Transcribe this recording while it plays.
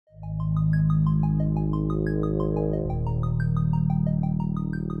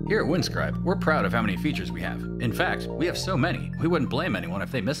Here at Windscribe, we're proud of how many features we have. In fact, we have so many, we wouldn't blame anyone if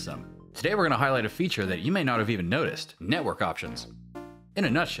they missed some. Today we're going to highlight a feature that you may not have even noticed, network options. In a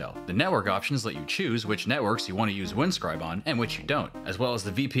nutshell, the network options let you choose which networks you want to use Windscribe on and which you don't, as well as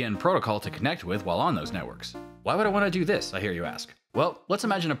the VPN protocol to connect with while on those networks. Why would I want to do this, I hear you ask? Well, let's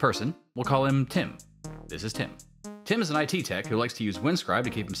imagine a person. We'll call him Tim. This is Tim. Tim is an IT tech who likes to use Windscribe to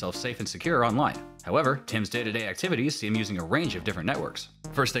keep himself safe and secure online. However, Tim's day-to-day activities see him using a range of different networks.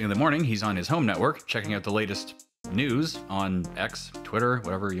 First thing in the morning, he's on his home network, checking out the latest news on X, Twitter,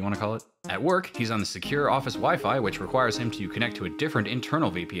 whatever you want to call it. At work, he's on the secure office Wi-Fi, which requires him to connect to a different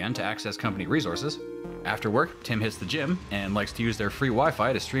internal VPN to access company resources. After work, Tim hits the gym and likes to use their free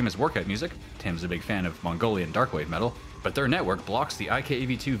Wi-Fi to stream his workout music. Tim's a big fan of Mongolian darkwave metal, but their network blocks the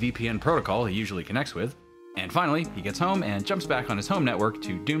IKEV2 VPN protocol he usually connects with. And finally, he gets home and jumps back on his home network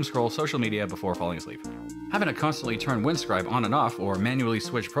to doom scroll social media before falling asleep. Having to constantly turn Windscribe on and off or manually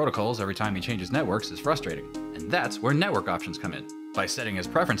switch protocols every time he changes networks is frustrating. And that's where network options come in. By setting his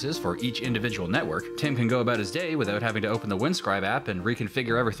preferences for each individual network, Tim can go about his day without having to open the Windscribe app and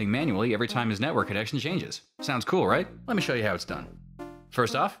reconfigure everything manually every time his network connection changes. Sounds cool, right? Let me show you how it's done.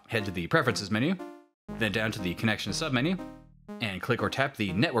 First off, head to the Preferences menu, then down to the Connection submenu, and click or tap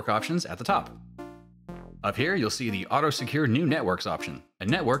the Network options at the top. Up here, you'll see the Auto Secure New Networks option. A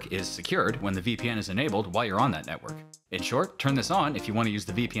network is secured when the VPN is enabled while you're on that network. In short, turn this on if you want to use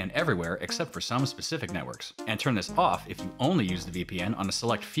the VPN everywhere except for some specific networks, and turn this off if you only use the VPN on a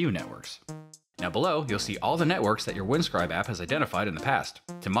select few networks. Now below, you'll see all the networks that your Windscribe app has identified in the past.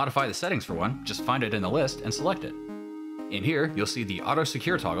 To modify the settings for one, just find it in the list and select it. In here, you'll see the Auto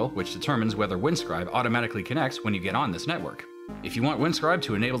Secure toggle, which determines whether Windscribe automatically connects when you get on this network. If you want Windscribe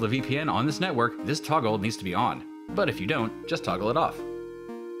to enable the VPN on this network, this toggle needs to be on. But if you don't, just toggle it off.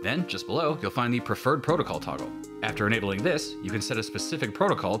 Then, just below, you'll find the Preferred Protocol toggle. After enabling this, you can set a specific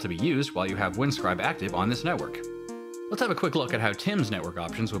protocol to be used while you have Windscribe active on this network. Let's have a quick look at how Tim's network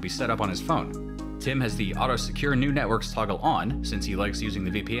options will be set up on his phone. Tim has the Auto Secure New Networks toggle on, since he likes using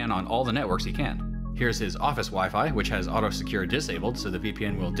the VPN on all the networks he can. Here's his office Wi-Fi, which has Auto Secure disabled, so the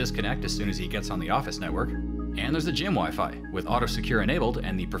VPN will disconnect as soon as he gets on the office network. And there's the gym Wi-Fi, with Auto Secure enabled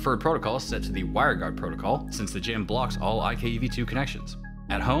and the preferred protocol set to the WireGuard protocol, since the gym blocks all IKEV2 connections.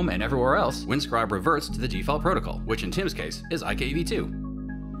 At home and everywhere else, Windscribe reverts to the default protocol, which in Tim's case is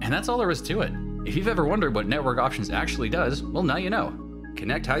IKEV2. And that's all there is to it. If you've ever wondered what network options actually does, well, now you know.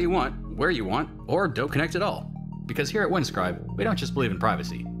 Connect how you want, where you want, or don't connect at all. Because here at Windscribe, we don't just believe in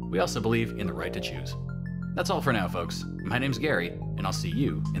privacy, we also believe in the right to choose. That's all for now, folks. My name's Gary, and I'll see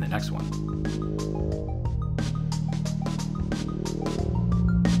you in the next one.